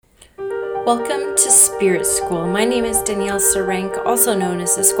Welcome to Spirit School. My name is Danielle Sarenk, also known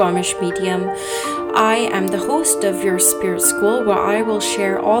as the Squamish Medium. I am the host of your Spirit School, where I will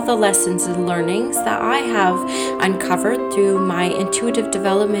share all the lessons and learnings that I have uncovered through my intuitive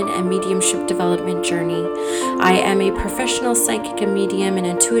development and mediumship development journey. I am a professional psychic and medium, an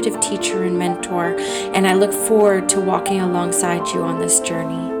intuitive teacher and mentor, and I look forward to walking alongside you on this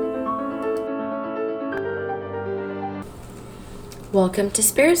journey. Welcome to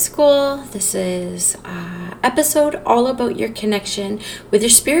Spirit School. This is an episode all about your connection with your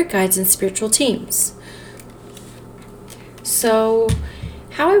spirit guides and spiritual teams. So,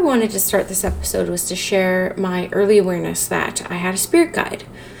 how I wanted to start this episode was to share my early awareness that I had a spirit guide.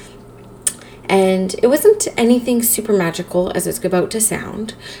 And it wasn't anything super magical as it's about to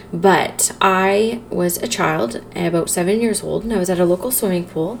sound, but I was a child, about 7 years old, and I was at a local swimming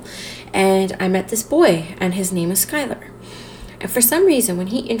pool, and I met this boy, and his name was Skylar. And for some reason, when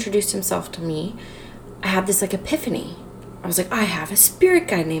he introduced himself to me, I had this epiphany. I was like, I have a spirit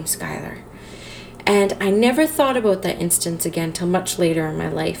guide named Skylar. And I never thought about that instance again till much later in my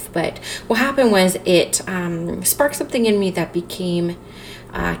life. But what happened was it sparked something in me that became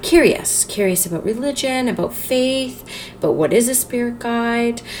curious about religion, about faith, about what is a spirit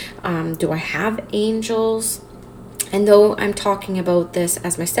guide, do I have angels? And though I'm talking about this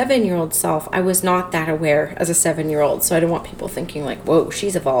as my 7-year-old self, I was not that aware as a 7-year-old. So I don't want people thinking whoa,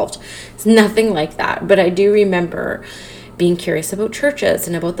 she's evolved. It's nothing like that. But I do remember being curious about churches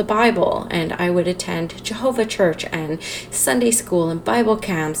and about the Bible. And I would attend Jehovah Church and Sunday school and Bible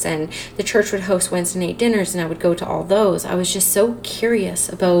camps. And the church would host Wednesday night dinners and I would go to all those. I was just so curious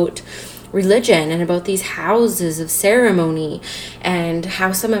about religion and about these houses of ceremony, and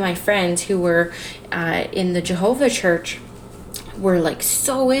how some of my friends who were in the Jehovah Church were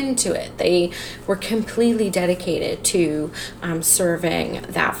so into it. They were completely dedicated to serving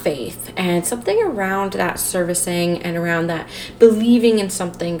that faith, and something around that servicing and around that believing in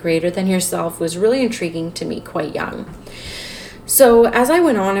something greater than yourself was really intriguing to me quite young. So as I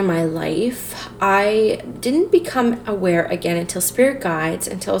went on in my life, I didn't become aware again until spirit guides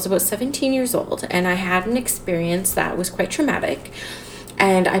until I was about 17 years old. And I had an experience that was quite traumatic.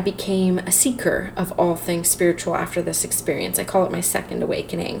 And I became a seeker of all things spiritual after this experience. I call it my second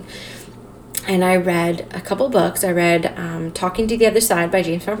awakening. And I read a couple books. I read Talking to the Other Side by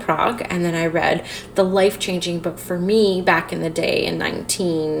James Van Praagh. And then I read the life-changing book for me back in the day in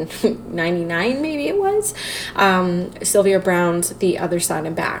 1999, maybe it was, Sylvia Browne's The Other Side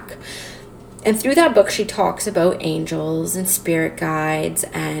and Back. And through that book, she talks about angels and spirit guides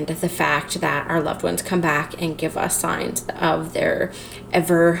and the fact that our loved ones come back and give us signs of their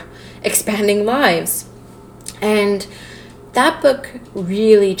ever-expanding lives. And that book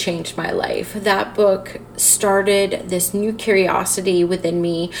really changed my life. That book started this new curiosity within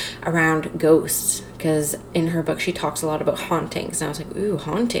me around ghosts, because in her book she talks a lot about hauntings. And I was like, ooh,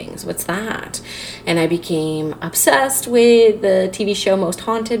 hauntings, what's that? And I became obsessed with the TV show Most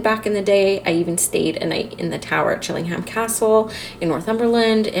Haunted back in the day. I even stayed a night in the tower at Chillingham Castle in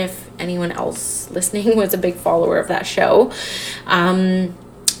Northumberland, if anyone else listening was a big follower of that show. And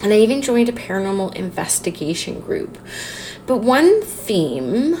I even joined a paranormal investigation group. But one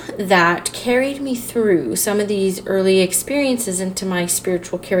theme that carried me through some of these early experiences into my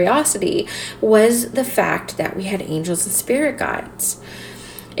spiritual curiosity was the fact that we had angels and spirit guides.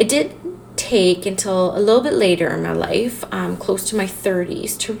 It did take until a little bit later in my life, close to my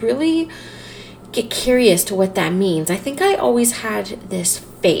 30s, to really get curious to what that means. I think I always had this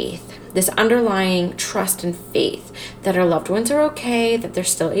faith, this underlying trust and faith that our loved ones are okay, that they're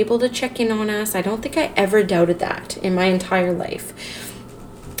still able to check in on us. I don't think I ever doubted that in my entire life.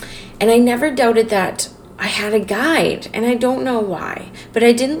 And I never doubted that I had a guide, and I don't know why, but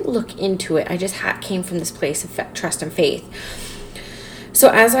I didn't look into it. I just came from this place of trust and faith. So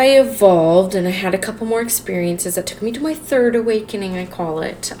as I evolved and I had a couple more experiences that took me to my third awakening, I call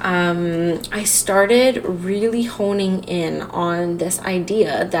it, I started really honing in on this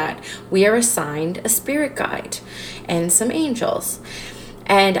idea that we are assigned a spirit guide and some angels.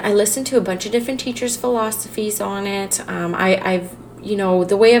 And I listened to a bunch of different teachers' philosophies on it.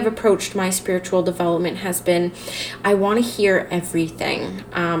 The way I've approached my spiritual development has been, I want to hear everything.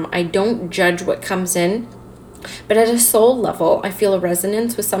 I don't judge what comes in. But at a soul level, I feel a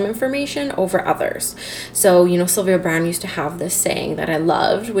resonance with some information over others. So, Sylvia Browne used to have this saying that I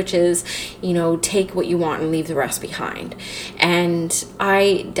loved, which is, take what you want and leave the rest behind. And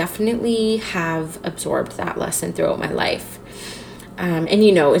I definitely have absorbed that lesson throughout my life. And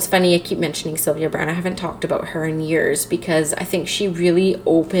it's funny, I keep mentioning Sylvia Browne. I haven't talked about her in years because I think she really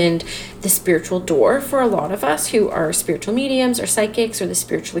opened the spiritual door for a lot of us who are spiritual mediums or psychics or the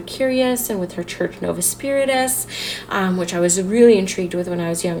spiritually curious, and with her church Nova Spiritus, which I was really intrigued with when I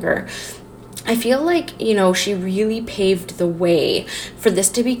was younger. I feel like, she really paved the way for this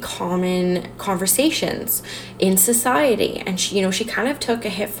to be common conversations in society. And she kind of took a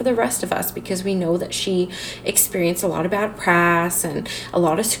hit for the rest of us because we know that she experienced a lot of bad press and a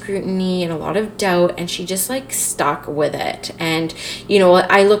lot of scrutiny and a lot of doubt, and she just stuck with it. And,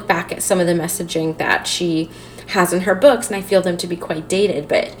 I look back at some of the messaging that she has in her books and I feel them to be quite dated,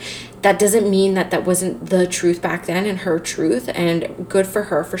 but that doesn't mean that wasn't the truth back then and her truth, and good for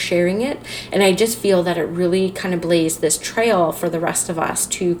her for sharing it. And I just feel that it really kind of blazed this trail for the rest of us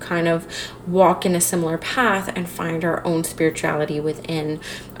to kind of walk in a similar path and find our own spirituality within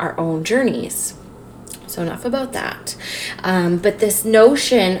our own journeys. So enough about that. But this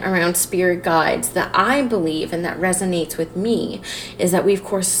notion around spirit guides that I believe and that resonates with me is that we, of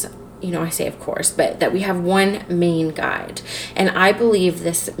course, I say of course, but that we have one main guide. And I believe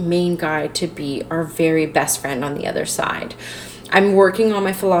this main guide to be our very best friend on the other side. I'm working on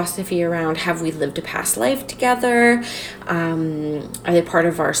my philosophy around, have we lived a past life together? Are they part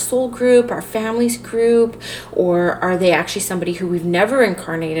of our soul group, our family's group? Or are they actually somebody who we've never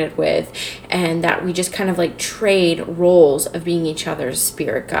incarnated with and that we just kind of trade roles of being each other's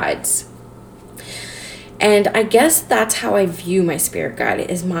spirit guides? And I guess that's how I view my spirit guide,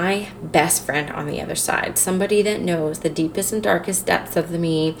 is my best friend on the other side. Somebody that knows the deepest and darkest depths of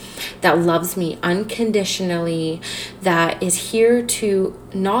me, that loves me unconditionally, that is here to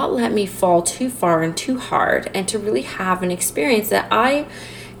not let me fall too far and too hard, and to really have an experience that I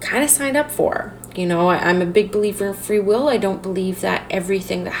kind of signed up for. I'm a big believer in free will. I don't believe that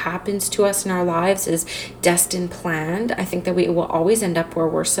everything that happens to us in our lives is destined, planned. I think that we will always end up where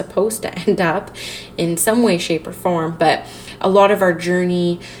we're supposed to end up in some way, shape, or form. But a lot of our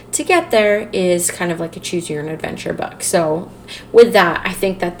journey to get there is kind of like a choose your own adventure book. So with that, I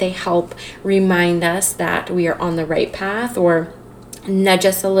think that they help remind us that we are on the right path, or nudge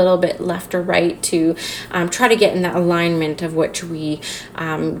us a little bit left or right to try to get in that alignment of which we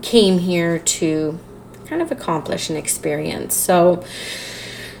came here to kind of accomplish and experience. So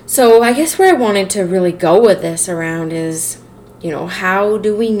I guess where I wanted to really go with this around is, how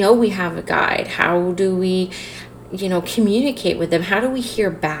do we know we have a guide? How do we, communicate with them? How do we hear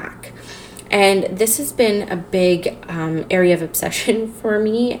back? And this has been a big area of obsession for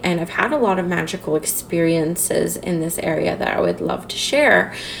me, and I've had a lot of magical experiences in this area that I would love to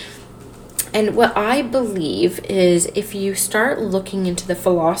share. And what I believe is, if you start looking into the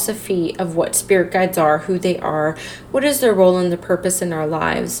philosophy of what spirit guides are, who they are, what is their role and the purpose in our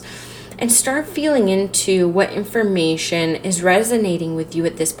lives, and start feeling into what information is resonating with you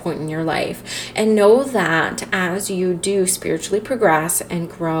at this point in your life. And know that as you do spiritually progress and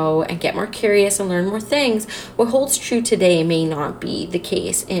grow and get more curious and learn more things, what holds true today may not be the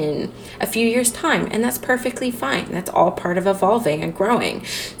case in a few years' time. And that's perfectly fine. That's all part of evolving and growing.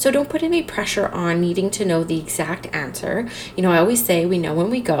 So don't put any pressure on needing to know the exact answer. I always say we know when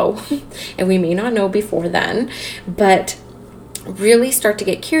we go and we may not know before then, but really start to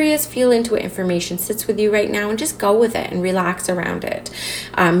get curious, feel into what information sits with you right now, and just go with it and relax around it.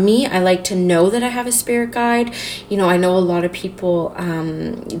 I like to know that I have a spirit guide. I know a lot of people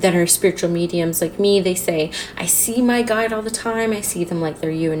that are spiritual mediums like me, they say, I see my guide all the time. I see them like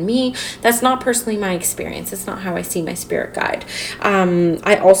they're you and me. That's not personally my experience. It's not how I see my spirit guide.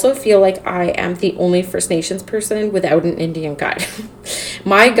 I also feel like I am the only First Nations person without an Indian guide.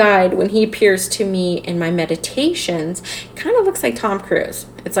 My guide, when he appears to me in my meditations, kind of looks like Tom Cruise.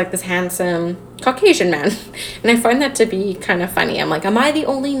 It's like this handsome Caucasian man. And I find that to be kind of funny. I'm like, am I the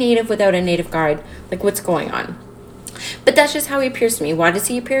only native without a native guide? Like, what's going on? But that's just how he appears to me. Why does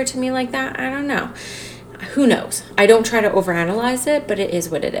he appear to me like that? I don't know. Who knows? I don't try to overanalyze it, but it is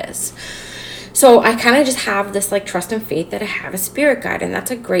what it is. So I kind of just have this trust and faith that I have a spirit guide, and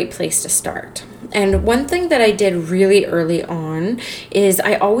that's a great place to start. And one thing that I did really early on is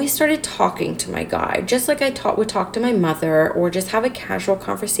I always started talking to my guide, just like I would talk to my mother, or just have a casual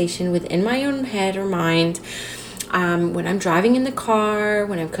conversation within my own head or mind. When I'm driving in the car,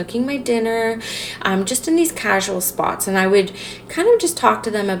 when I'm cooking my dinner, just in these casual spots. And I would kind of just talk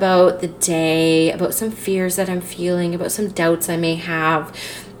to them about the day, about some fears that I'm feeling, about some doubts I may have.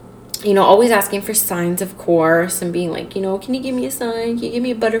 Always asking for signs, of course, and being like, can you give me a sign? Can you give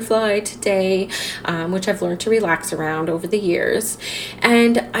me a butterfly today? Which I've learned to relax around over the years.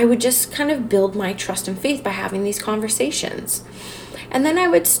 And I would just kind of build my trust and faith by having these conversations. And then I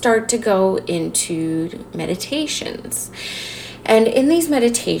would start to go into meditations. And in these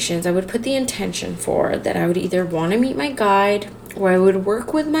meditations, I would put the intention for that I would either want to meet my guide, or I would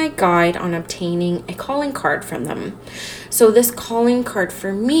work with my guide on obtaining a calling card from them. So this calling card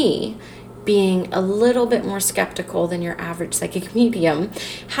for me, being a little bit more skeptical than your average psychic medium,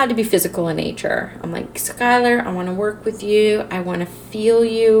 had to be physical in nature. I'm like, Skylar, I want to work with you. I want to feel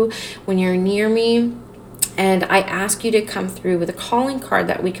you when you're near me. And I ask you to come through with a calling card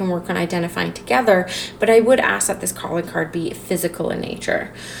that we can work on identifying together. But I would ask that this calling card be physical in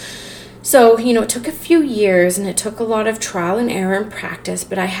nature. So, it took a few years and it took a lot of trial and error and practice,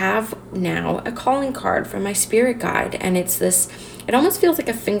 but I have now a calling card from my spirit guide. And it's this, it almost feels like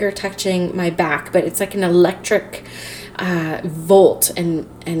a finger touching my back, but it's like an electric volt and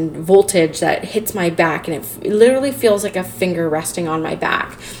voltage that hits my back. And it literally feels like a finger resting on my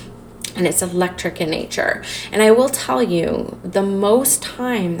back. And it's electric in nature. And I will tell you, the most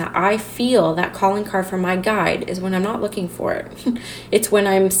time that I feel that calling card from my guide is when I'm not looking for it. It's when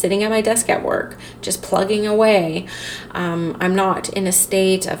I'm sitting at my desk at work, just plugging away. I'm not in a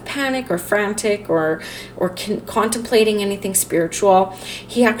state of panic or frantic or contemplating anything spiritual.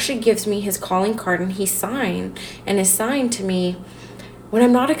 He actually gives me his calling card and his sign to me when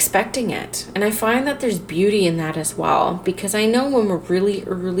I'm not expecting it. And I find that there's beauty in that as well, because I know when we're really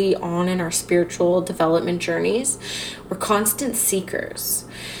early on in our spiritual development journeys, we're constant seekers.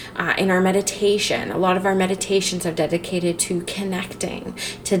 In our meditation, a lot of our meditations are dedicated to connecting,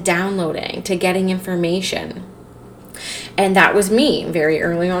 to downloading, to getting information. And that was me very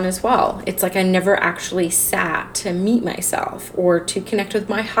early on as well. It's like I never actually sat to meet myself or to connect with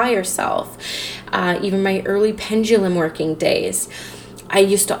my higher self. Even my early pendulum working days, I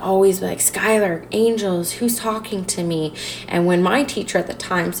used to always be like, Skylar, angels, who's talking to me? And when my teacher at the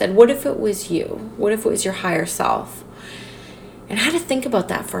time said, what if it was you? What if it was your higher self? And I had to think about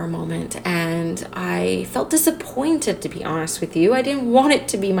that for a moment. And I felt disappointed, to be honest with you. I didn't want it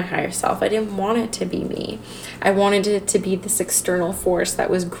to be my higher self. I didn't want it to be me. I wanted it to be this external force that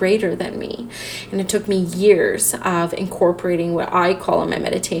was greater than me. And it took me years of incorporating what I call in my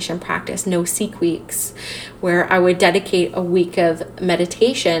meditation practice, no-seek weeks, where I would dedicate a week of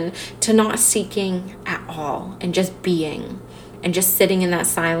meditation to not seeking at all and just being. And just sitting in that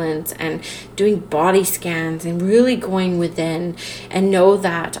silence and doing body scans and really going within and know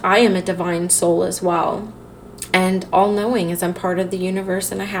that I am a divine soul as well. And all-knowing as I'm part of the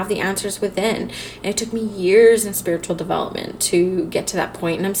universe and I have the answers within. And it took me years in spiritual development to get to that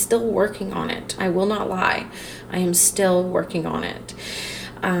point, and I'm still working on it. I will not lie. I am still working on it.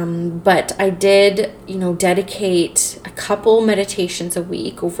 But I did, dedicate a couple meditations a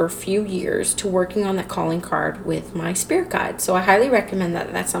week over a few years to working on that calling card with my spirit guide. So I highly recommend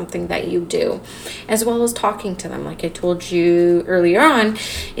that that's something that you do, as well as talking to them. Like I told you earlier on,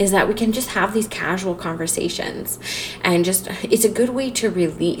 is that we can just have these casual conversations and it's a good way to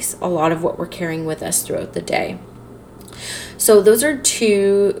release a lot of what we're carrying with us throughout the day. So those are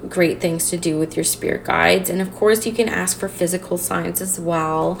two great things to do with your spirit guides. And of course, you can ask for physical signs as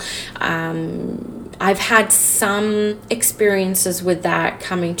well. I've had some experiences with that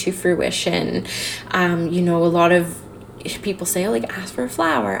coming to fruition. A lot of people say, ask for a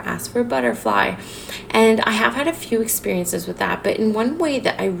flower, ask for a butterfly. And I have had a few experiences with that. But in one way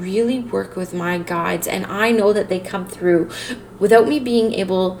that I really work with my guides, and I know that they come through without me being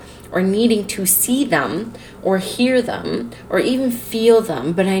able or needing to see them or hear them or even feel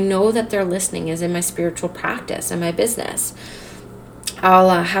them, but I know that they're listening, is in my spiritual practice and my business.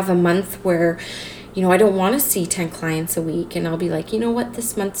 I'll have a month where, I don't want to see 10 clients a week, and I'll be like,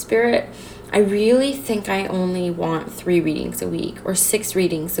 this month, Spirit, I really think I only want 3 readings a week or 6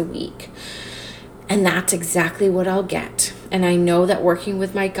 readings a week. And that's exactly what I'll get. And I know that working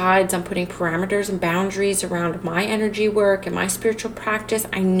with my guides, I'm putting parameters and boundaries around my energy work and my spiritual practice.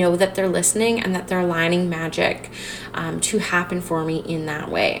 I know that they're listening and that they're aligning magic to happen for me in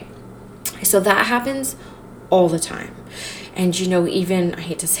that way. So that happens all the time. And even, I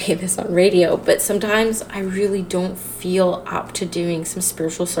hate to say this on radio, but sometimes I really don't feel up to doing some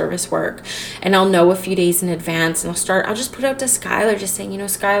spiritual service work. And I'll know a few days in advance, and I'll just put out to Skylar, just saying,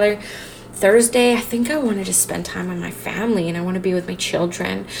 Skylar, Thursday, I think I want to just spend time with my family and I want to be with my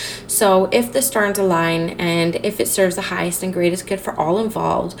children. So if the stars align and if it serves the highest and greatest good for all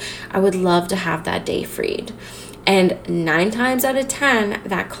involved, I would love to have that day freed. And 9 times out of 10,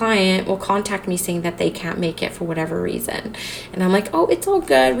 that client will contact me saying that they can't make it for whatever reason. And I'm like, oh, it's all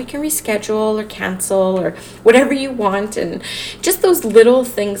good. We can reschedule or cancel or whatever you want. And just those little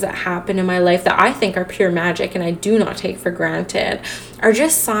things that happen in my life that I think are pure magic and I do not take for granted are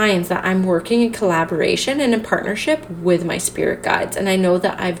just signs that I'm working in collaboration and in partnership with my spirit guides. And I know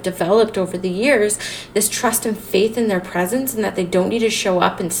that I've developed over the years this trust and faith in their presence, and that they don't need to show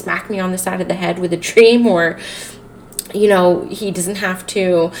up and smack me on the side of the head with a dream, or, he doesn't have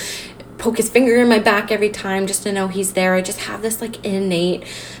to poke his finger in my back every time just to know he's there. I just have this like innate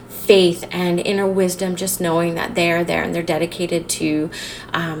faith and inner wisdom, just knowing that they are there and they're dedicated to,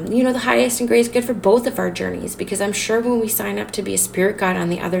 the highest and greatest good for both of our journeys. Because I'm sure when we sign up to be a spirit guide on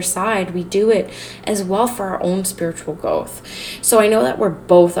the other side, we do it as well for our own spiritual growth. So I know that we're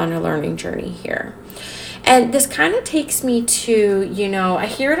both on a learning journey here. And this kind of takes me to, I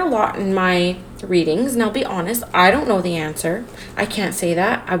hear it a lot in my readings, and I'll be honest, I don't know the answer. I can't say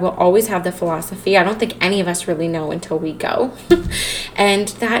that. I will always have the philosophy. I don't think any of us really know until we go. And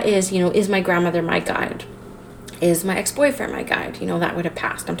that is my grandmother my guide? Is my ex-boyfriend my guide? That would have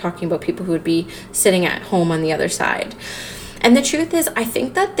passed. I'm talking about people who would be sitting at home on the other side. And the truth is, I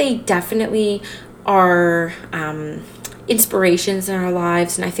think that they definitely are inspirations in our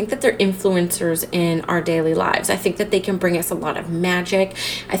lives, and I think that they're influencers in our daily lives. I think that they can bring us a lot of magic.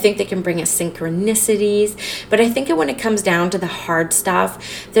 I think they can bring us synchronicities, but I think that when it comes down to the hard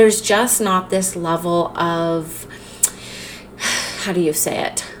stuff, there's just not this level of, how do you say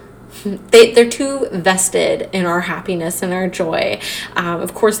it? They're too vested in our happiness and our joy.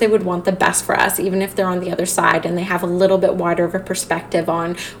 Of course, they would want the best for us, even if they're on the other side and they have a little bit wider of a perspective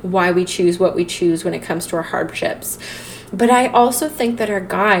on why we choose what we choose when it comes to our hardships. But I also think that our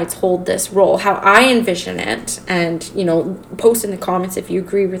guides hold this role, how I envision it, and, post in the comments if you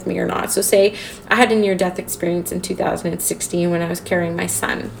agree with me or not. So say I had a near-death experience in 2016 when I was carrying my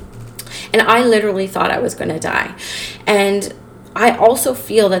son, and I literally thought I was going to die. And I also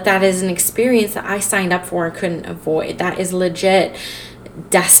feel that is an experience that I signed up for and couldn't avoid. That is legit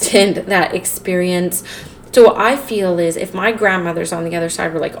destined, that experience. So what I feel is, if my grandmothers on the other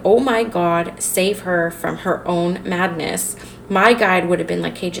side were like, oh my God, save her from her own madness, my guide would have been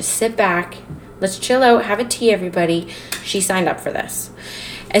like, hey, just sit back, let's chill out, have a tea, everybody. She signed up for this.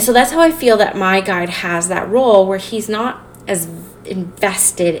 And so that's how I feel that my guide has that role, where he's not as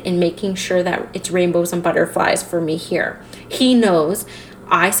invested in making sure that it's rainbows and butterflies for me here. He knows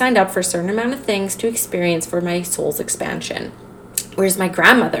I signed up for a certain amount of things to experience for my soul's expansion. Whereas my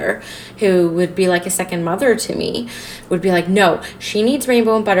grandmother, who would be like a second mother to me, would be like, no, she needs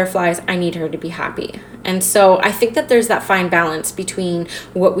rainbow and butterflies. I need her to be happy. And so I think that there's that fine balance between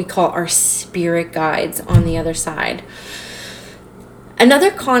what we call our spirit guides on the other side.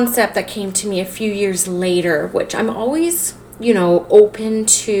 Another concept that came to me a few years later, which I'm always open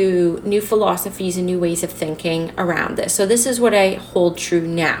to new philosophies and new ways of thinking around this. So this is what I hold true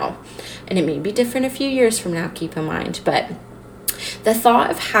now. And it may be different a few years from now, keep in mind. But the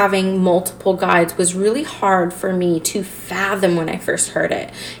thought of having multiple guides was really hard for me to fathom when I first heard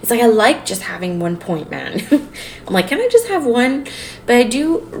it. It's like, I like just having one point man. I'm like, can I just have one? But I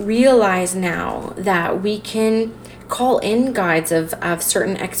do realize now that we can call in guides of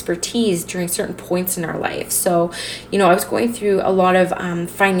certain expertise during certain points in our life. So, I was going through a lot of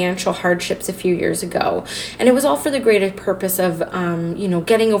financial hardships a few years ago, and it was all for the greater purpose of,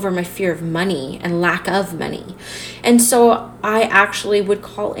 getting over my fear of money and lack of money. And so I actually would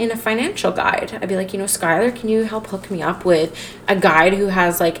call in a financial guide. I'd be like, Skylar, can you help hook me up with a guide who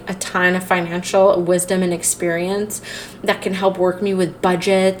has like a ton of financial wisdom and experience that can help work me with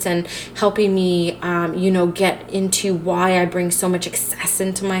budgets and helping me, get into why I bring so much excess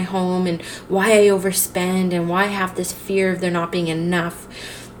into my home and why I overspend and why I have this fear of there not being enough.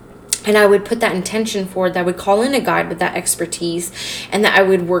 And I would put that intention forward, that I would call in a guide with that expertise, and that I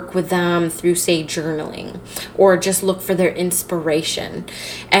would work with them through, say, journaling, or just look for their inspiration.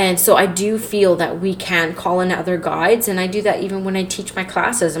 And so I do feel that we can call in other guides, and I do that even when I teach my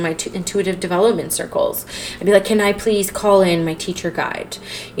classes in my intuitive development circles. I'd be like, can I please call in my teacher guide?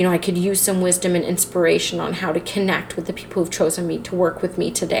 I could use some wisdom and inspiration on how to connect with the people who've chosen me to work with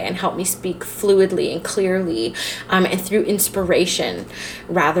me today and help me speak fluidly and clearly, and through inspiration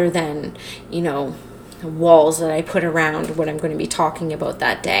rather than walls that I put around what I'm going to be talking about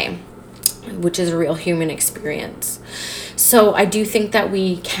that day, which is a real human experience. So I do think that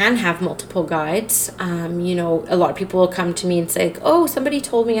we can have multiple guides. A lot of people will come to me and say, oh, somebody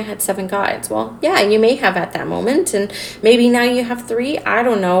told me I had 7 guides. Well, yeah, you may have at that moment, and maybe now you have 3. I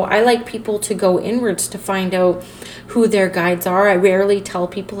don't know. I like people to go inwards to find out who their guides are. I rarely tell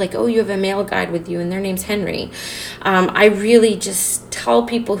people like, oh, you have a male guide with you and their name's Henry. I really just tell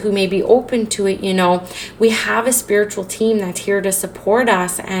people who may be open to it, we have a spiritual team that's here to support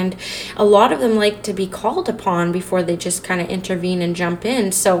us, and a lot of them like to be called upon before they just trying to intervene and jump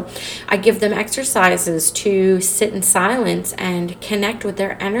in. So I give them exercises to sit in silence and connect with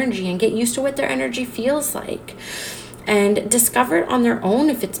their energy and get used to what their energy feels like, and discover it on their own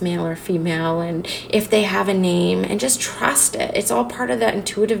if it's male or female, and if they have a name, and just trust it. It's all part of that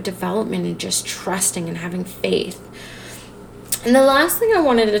intuitive development and just trusting and having faith. And the last thing I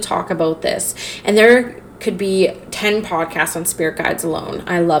wanted to talk about this, and there could be 10 podcasts on spirit guides alone.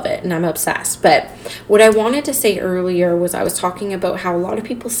 I love it and I'm obsessed. But what I wanted to say earlier was I was talking about how a lot of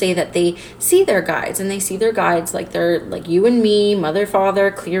people say that they see their guides, and they see their guides like they're like you and me, mother,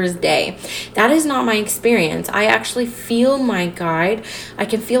 father, clear as day. That is not my experience. I actually feel my guide. I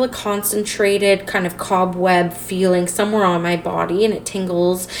can feel a concentrated kind of cobweb feeling somewhere on my body, and it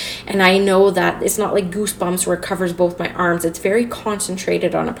tingles. And I know that it's not like goosebumps where it covers both my arms. It's very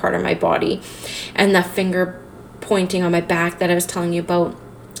concentrated on a part of my body. And the finger pointing on my back that I was telling you about.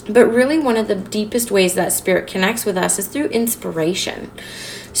 But really, one of the deepest ways that spirit connects with us is through inspiration.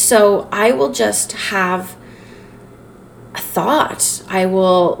 So I will just have a thought. I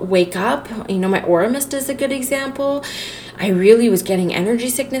will wake up. My aura mist is a good example. I really was getting energy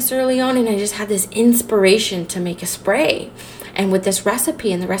sickness early on, and I just had this inspiration to make a spray. And with this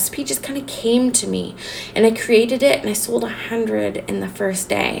recipe, and the recipe just kind of came to me, and I created it, and I sold 100 in the first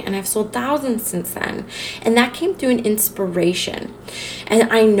day, and I've sold thousands since then. And that came through an inspiration. And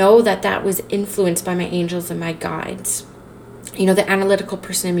I know that that was influenced by my angels and my guides. The analytical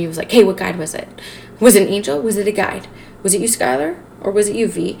person in me was like, hey, what guide was it? Was it an angel? Was it a guide? Was it you, Skylar? Or was it you,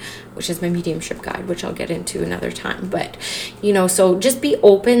 V, which is my mediumship guide, which I'll get into another time. But, so just be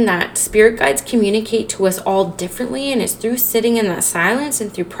open that spirit guides communicate to us all differently. And it's through sitting in that silence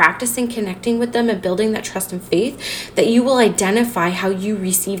and through practicing connecting with them and building that trust and faith that you will identify how you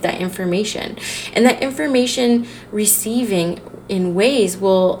receive that information. And that information receiving in ways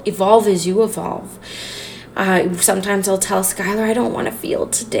will evolve as you evolve. Sometimes I'll tell Skylar, I don't want to feel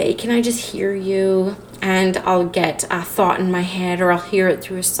today. Can I just hear you? And I'll get a thought in my head, or I'll hear it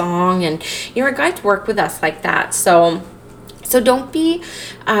through a song. And our guides work with us like that. So don't be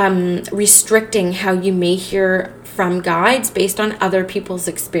restricting how you may hear from guides based on other people's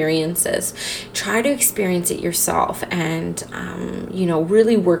experiences. Try to experience it yourself, and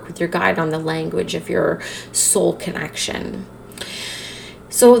really work with your guide on the language of your soul connection.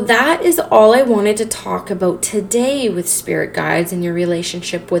 So that is all I wanted to talk about today with spirit guides and your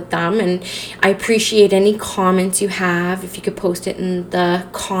relationship with them. And I appreciate any comments you have. If you could post it in the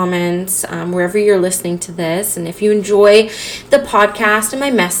comments, wherever you're listening to this. And if you enjoy the podcast and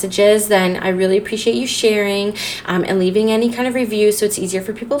my messages, then I really appreciate you sharing and leaving any kind of review so it's easier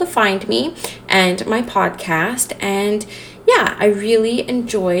for people to find me and my podcast. And yeah, I really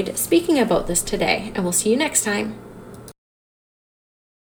enjoyed speaking about this today, and we'll see you next time.